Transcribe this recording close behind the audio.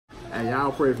Hey,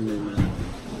 y'all pray for me, man.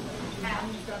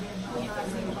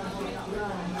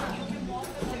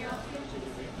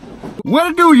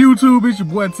 What it do, YouTube? It's your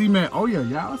boy Tmac. Oh yeah,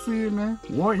 y'all see it, man.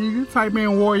 War Eagle. Type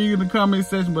in War Eagle in the comment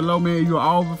section below, man. You're an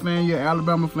Auburn fan, you're an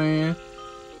Alabama fan.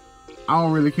 I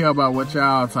don't really care about what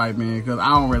y'all type in, because I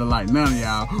don't really like none of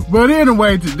y'all. But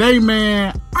anyway, today,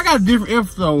 man, I got a different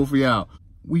episode for y'all.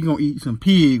 We gonna eat some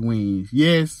pig wings.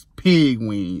 Yes, pig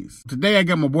wings. Today I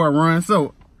got my boy Ron.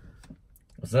 So,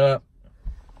 what's up?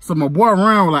 So my boy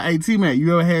Ron was like, hey T-Mac,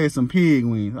 you ever had some pig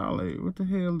wings? I was like, what the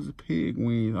hell is pig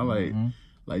wings? I like,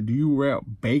 do you wrap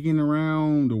bacon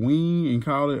around the wing and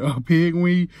call it a pig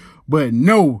wing? But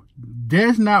no,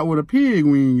 that's not what a pig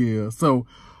wing is. So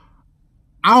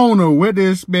I don't know what to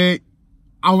expect.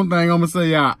 Only thing I'm gonna say,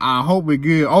 y'all, I hope it's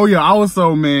good. Oh yeah,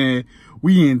 also, man,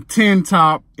 we in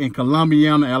Tmac in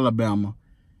Columbiana, Alabama.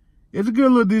 It's a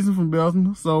good little distance from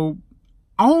Belton, so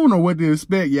I don't know what to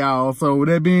expect, y'all. So with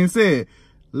that being said,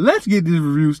 let's get this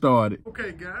review started.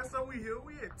 Okay, guys, so we here.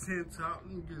 We at Tmac. Let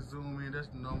me get zoom in. That's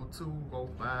the number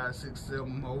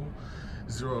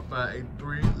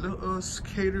 205-670-0583. Let us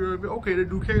cater a bit. Okay, they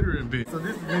do catering a bit. So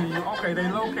this venue, okay,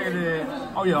 they located at,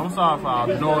 oh yeah, I'm sorry for all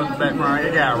the noise in the background.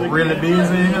 It got really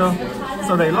busy in here.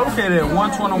 So they located at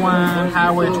 121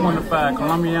 Highway 25,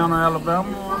 Columbiana,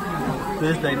 Alabama.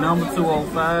 This they number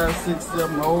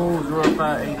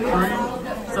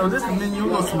 205-670-0583. So this menu, a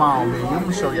little small menu. I'm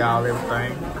gonna show y'all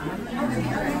everything.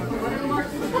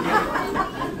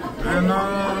 And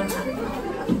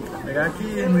they got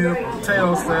kids meal,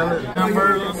 potato salad,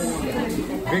 hamburgers,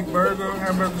 big burger,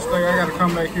 hamburger steak. I gotta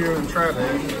come back here and try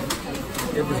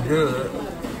that. It was good.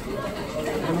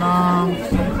 And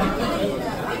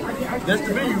that's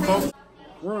the menu, folks.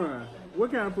 Ron,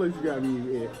 what kind of place you got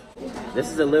me at?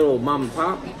 This is a little mom and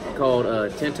pop called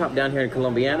Tmac down here in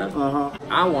Columbiana.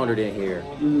 I wandered in here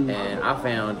and I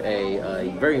found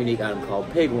a very unique item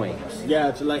called pig wings.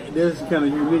 Gotcha, like this is kind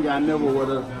of unique. I never would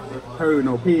have heard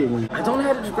no pig wings. I don't know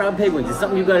how to describe pig wings. It's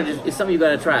something you gotta it's something you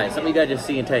gotta try. It's something you gotta just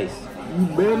see and taste. You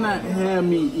better not have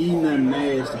me eating nothing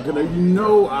nasty, because you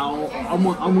know I'm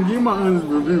gonna give my honest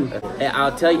review. And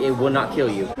I'll tell you, it will not kill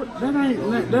you. That ain't.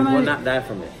 You will not die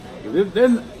from it.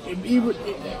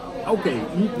 Okay,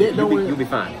 you'll be fine. You'll be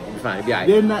fine. You'll be all right.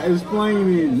 They're not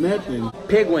explaining nothing.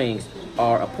 Pig wings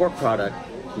are a pork product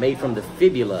made from the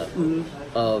fibula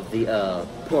of the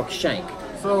pork shank.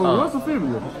 So what's a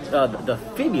fibula? The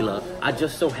fibula, I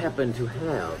just so happen to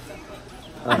have.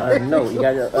 No, you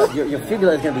got your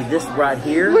fibula is gonna be this right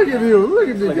here. Look at you! Look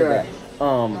at this guy.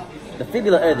 The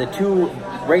fibula are the two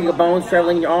regular bones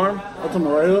traveling in your arm. What's on the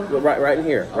right here? Right in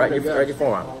here, right in your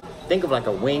forearm. Think of like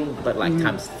a wing, but like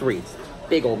times 3. It's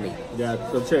big old meat. Yeah,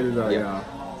 so check this out, y'all.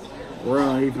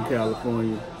 Ron, he's from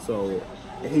California, so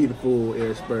he the food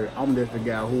expert. I'm just the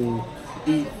guy who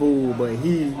eat food, but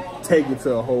he take it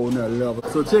to a whole nother level.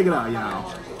 So check it out,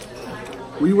 y'all.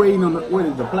 We waiting on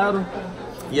the platter?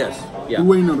 Yes. Yeah. We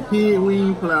waiting on the pig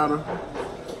wing platter.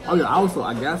 Oh yeah, also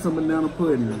I got some banana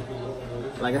pudding.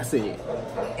 Like I said,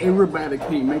 everybody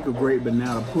can't make a great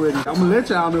banana pudding. I'm gonna let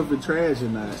y'all know if it's trash or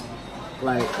not.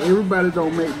 Like, everybody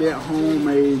don't make that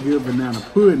homemade good banana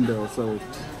pudding though, so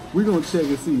we're gonna check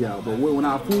and see y'all. But when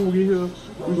our food get here,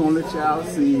 we're gonna let y'all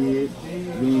see it,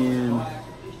 then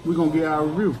we're gonna get our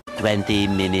review. 20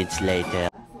 minutes later.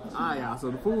 Alright y'all, so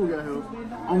the food got here.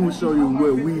 I'm gonna show you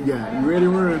what we got. You ready,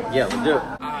 Ron? Yeah, let's do it.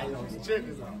 Alright y'all, so check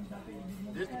this out.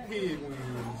 This the pig wings.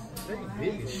 They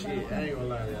big as shit, I ain't gonna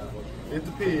lie to y'all. It's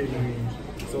the pig wings.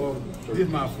 So this is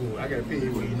my food. I got a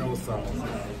pig wing, no sauce.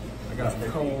 I got some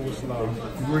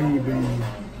coleslaw, green beans,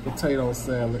 potato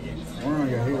salad. Ron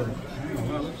got here.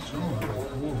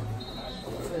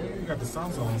 You got the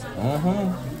sauce on. Damn,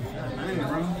 Ron.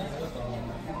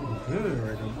 Good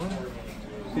right there, boy.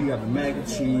 He got the mac and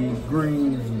cheese,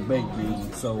 greens, and baked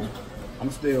beans. So I'm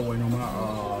still waiting on my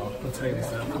potato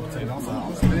salad. Not potato, I'm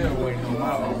still waiting on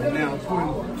my banana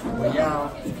pudding. But y'all,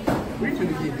 we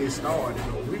finna get this started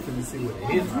though. We finna see what it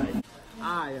hits like.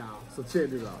 Alright y'all, so check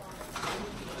this out.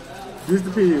 This is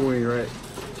the pig wing, right?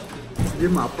 This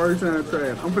is my first time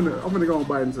trying. I'm finna go and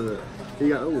bite into it. He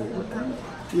got,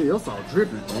 yeah, your sauce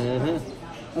dripping. I'm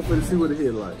finna see what it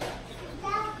hit like.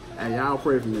 Hey, y'all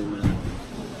pray for me, man.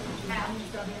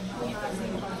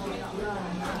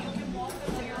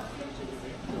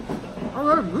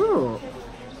 Oh, that's good.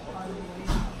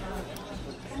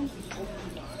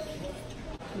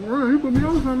 Well, he put me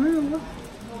on something here, man.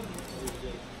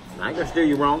 I ain't gonna steer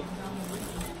you wrong.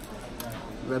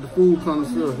 Got the food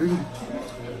connoisseur.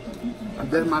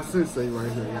 That's my sensei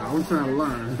right here, y'all. I'm trying to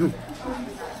learn.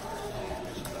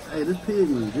 Hey, this pig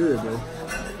was good, bro.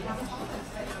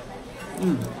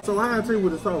 So I had to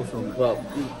with the sauce on it. Well,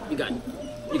 you got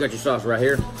You got your sauce right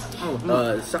here. Oh,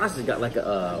 The sauce has got like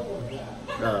a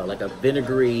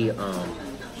vinegary,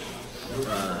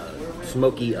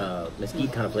 smoky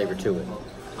mesquite kind of flavor to it.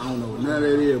 I don't know what none of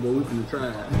that is, but we can try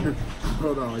it.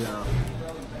 Hold on, y'all.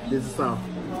 This is sauce.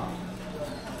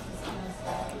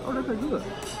 Oh, that's good.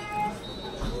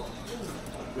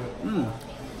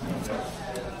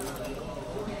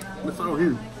 What's all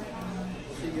here?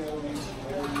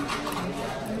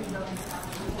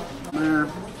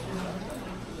 Man,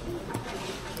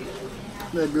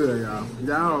 that's good, y'all.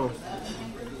 Y'all,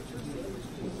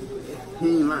 he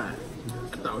ain't lying.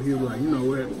 I thought he was like, you know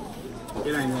what?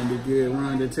 It ain't gonna be good.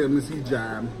 Ron did tell me he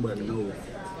jived, but no.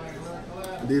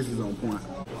 This is on point.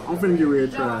 I'm finna get ready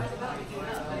to try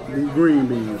these green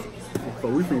beans. So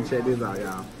we finna check this out,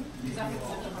 y'all.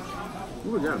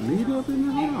 Ooh, it got meat up in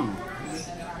there, hold on.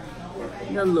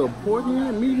 You got a little pork in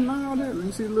it, meat and all that. Let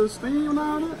me see a little steam and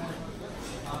all that.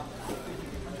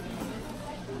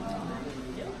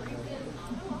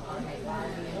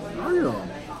 Oh yeah.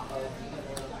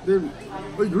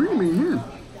 The green bean here.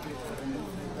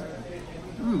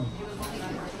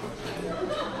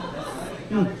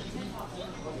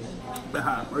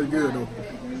 Very good though.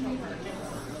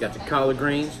 Got your collard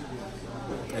greens.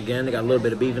 Again, they got a little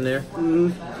bit of beef in there.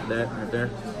 That right there.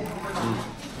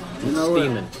 You know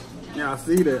Steaming. what? Yeah, I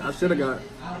see that. I should have got.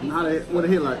 What it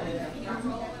hit like?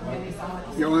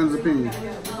 Your honest opinion.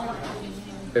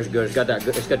 It's good. It's got that.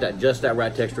 It's got that just that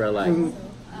right texture I like.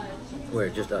 Where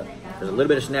it's just there's a little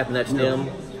bit of snap in that stem,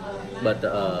 but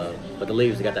the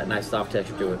leaves got that nice soft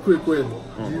texture to it. Quick question.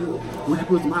 Would you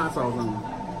put some hot sauce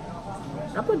on?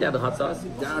 I put down the hot sauce.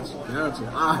 Gotcha.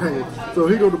 Alright. So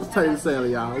here go the potato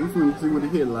salad, y'all. We finna see what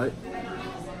it hit like.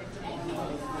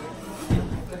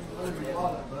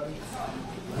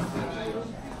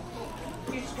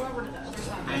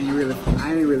 I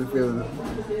ain't really feeling it.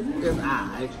 It's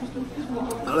alright.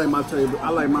 I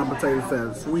like my potato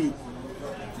salad sweet.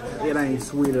 It ain't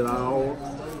sweet at all.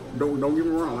 Don't get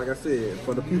me wrong, like I said,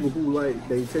 for the people who like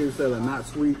they potato salad not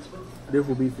sweet, this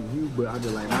will be for you, but I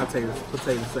just like my potato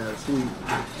salad sweet.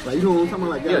 Like, you know what I'm talking about?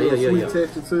 Like, got a little sweet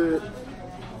texture to it.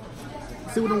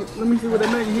 Let me see what that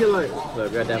mac and here like. So I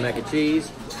got that mac and cheese.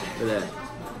 Look at that.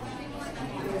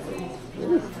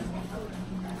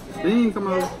 Steam come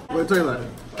out. What it taste like?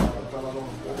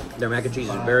 Their mac and cheese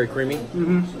is very creamy.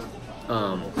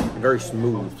 Very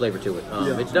smooth flavor to it.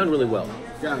 It's done really well.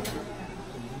 Gotcha.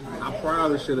 I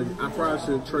probably should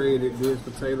have traded this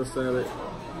potato salad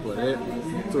for that.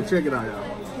 So check it out, y'all.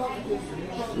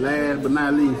 Last but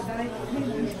not least,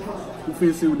 we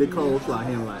finna see what they coleslaw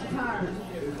here like.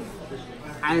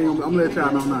 I'm gonna let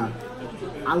y'all know now.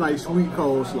 I like sweet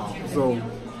coleslaw, so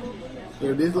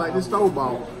if this like this store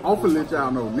bought, I'm gonna let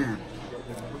y'all know now.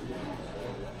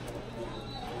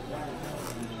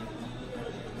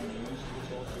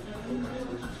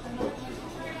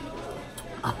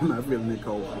 I'm not feeling the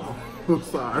coleslaw. I'm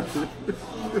sorry.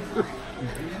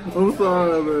 I'm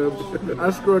sorry, man.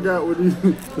 I struck out with these.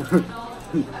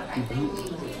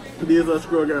 These I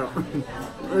struck out.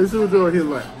 Let's see what y'all here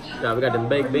like. Yeah, we got them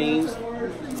baked beans.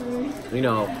 You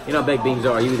know how baked beans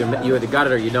are. You either got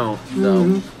it or you don't.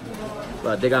 So,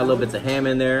 but they got a little bits of ham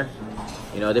in there.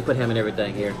 You know, they put ham in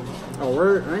everything here. Oh,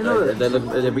 word? I ain't know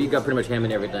that. You got pretty much ham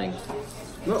in everything.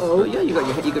 Uh-oh. So, yeah, you got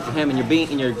your ham in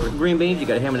your green beans. You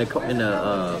got ham in the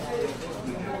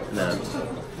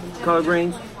collard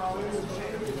greens.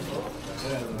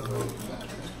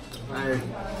 Hey,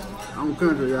 I'm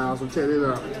country, y'all, so check this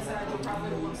out.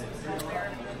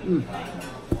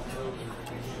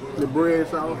 The bread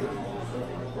sauce.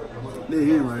 They're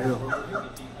him right here.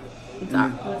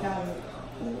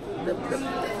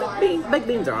 The baked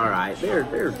beans are alright. They're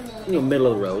middle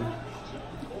of the road.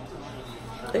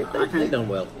 They done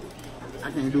well. I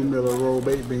can't do middle of the road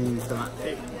baked beans.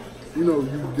 You know,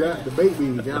 you got the baked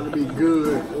beans gotta be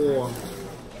good or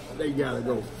they gotta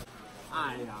go.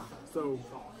 Alright, y'all. So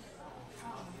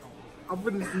I'm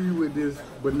finna see you with this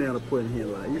banana pudding here.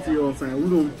 Like, you see what I'm saying?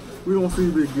 We gonna see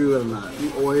if it's good or not.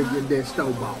 Or it get that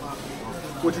store bought.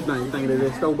 What you think? You think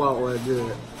that store bought or it's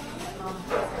good?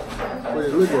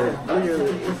 Wait, look at it.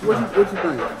 What you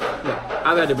think? Yeah,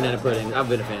 I've had the banana pudding. I've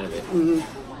been a fan of it.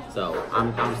 So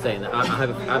I'm saying that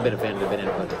I've been a fan of the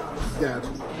banana pudding. Gotcha.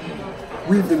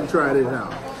 We finna try this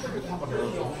out.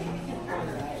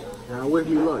 Y'all wish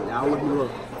me luck.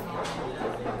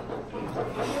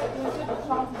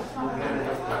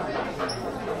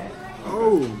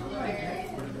 Oh,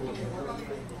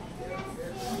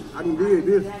 I can dig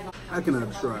this. I cannot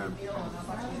describe.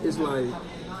 It's like,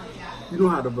 you know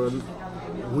how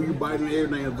when you bite into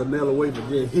everything, the vanilla wafer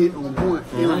just hit on point.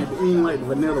 It ain't like the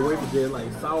vanilla wafer just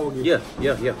like soggy. Yeah.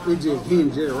 It just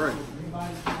hitting just right.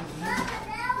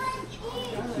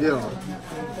 Yeah.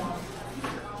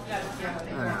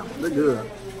 They're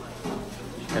good.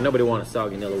 And nobody wants a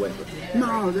soggy vanilla wafer.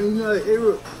 No, you know,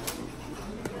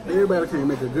 everybody can't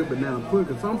make a good banana pudding,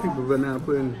 because some people banana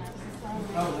pudding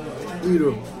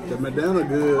either the banana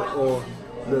good or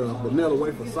the vanilla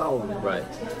wafer sour. Right.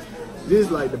 This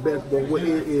is like the best, but what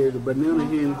it is, the banana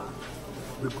hen,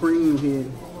 the cream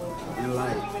hen, and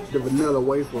like the vanilla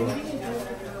wafer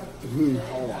hen.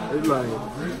 It's like,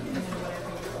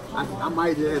 I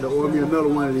might just have to order me another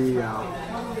one of these, y'all.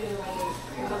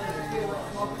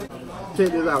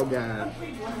 Check this out, guys.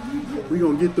 We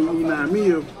gonna get through eating our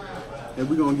meal, and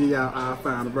we gonna get y'all our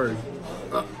final version.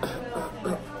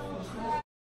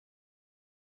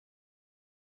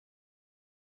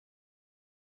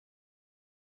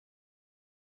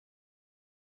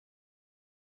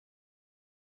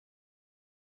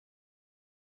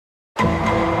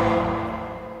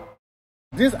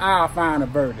 This our final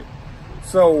verdict.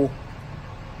 So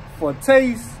for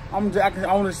taste, I can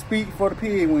only speak for the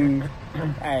pig wings.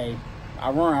 Hey,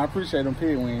 I appreciate them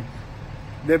pig wings.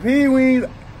 The pig wings,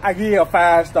 I give a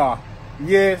 5-star.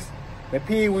 Yes, the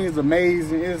pig wings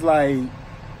amazing. It's like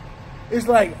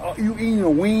you eating a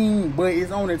wing, but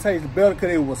it's only tastes better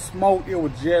because it was smoked. It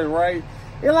was just right.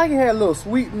 It had a little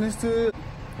sweetness to it.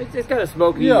 It's got a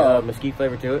smoky mesquite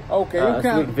flavor to it. Okay,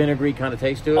 sweet vinegary kind of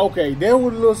taste to it. Okay, there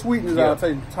was a little sweetness I was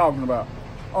talking about.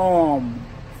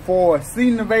 For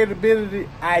seating availability,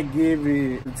 I give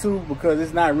it a 2 because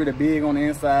it's not really big on the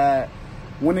inside.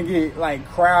 When it get like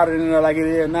crowded in there like it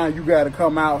is now, you got to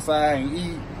come outside and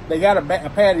eat. They got a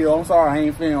patio. I'm sorry I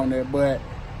ain't filmed that, but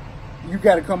you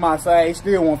got to come outside. It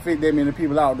still won't fit that many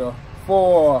people out there.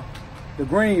 For the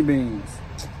green beans,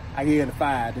 I give it a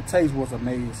 5. The taste was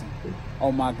amazing.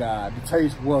 Oh my God, the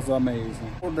taste was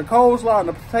amazing. The coleslaw and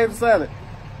the potato salad,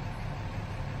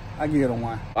 I give it a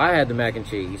 1. I had the mac and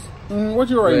cheese. What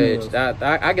you rating?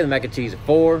 I give the mac and cheese a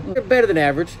 4. They're better than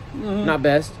average, not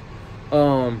best.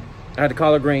 I had the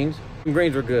collard greens. The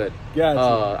greens were good.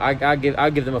 Gotcha. I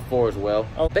give them a 4 as well.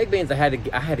 Oh. Baked beans, I had to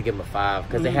give them a 5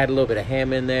 because they had a little bit of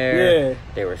ham in there. Yeah.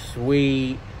 They were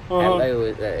sweet.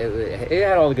 It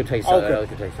had all the good taste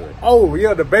to it. Oh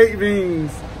yeah, the baked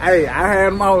beans. Hey, I had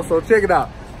them all, so check it out.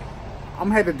 I'm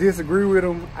gonna have to disagree with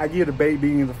them. I give the baked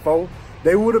beans a 4.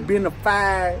 They would have been a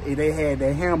 5 if they had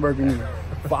that hamburger meat.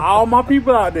 For all my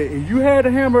people out there, if you had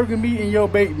the hamburger meat in your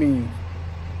baked beans,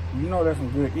 you know that's some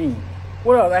good eating.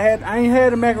 What else? I ain't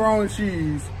had the macaroni and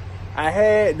cheese. I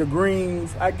had the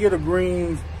greens. I get the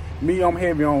greens. Me, I'm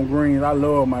heavy on greens. I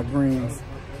love my greens.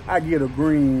 I get the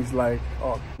greens like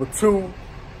a 2.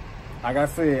 Like I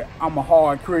said, I'm a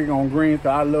hard critic on greens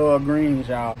because I love greens,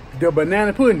 y'all. The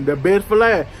banana pudding, the best for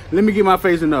last. Let me get my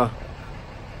face in there.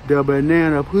 The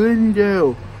banana pudding,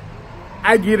 yo.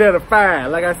 I give that a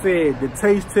 5. Like I said, the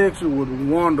taste texture was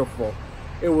wonderful.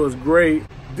 It was great.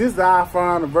 This is our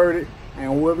final verdict.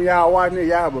 And whoever y'all watching it,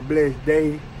 y'all have a blessed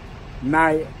day,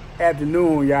 night,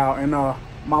 afternoon, y'all. And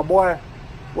my boy,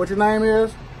 what your name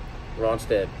is?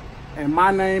 Ronstead. And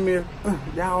my name is,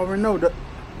 y'all already know, the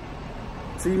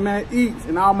Tmac Eats.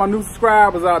 And all my new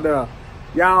subscribers out there,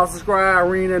 y'all subscribe,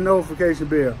 ring that notification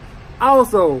bell.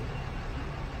 Also,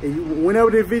 whenever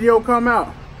this video come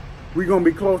out, we're going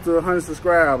to be close to 100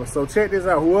 subscribers. So check this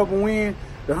out. Whoever wins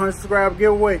the 100 subscriber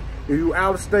giveaway, if you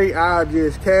out of state, I'll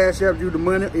just cash out you the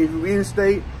money. If you in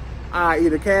state, I'll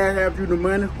either cash out you the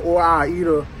money or I'll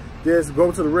either just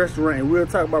go to the restaurant and we'll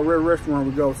talk about what restaurant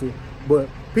we go to. But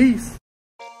peace.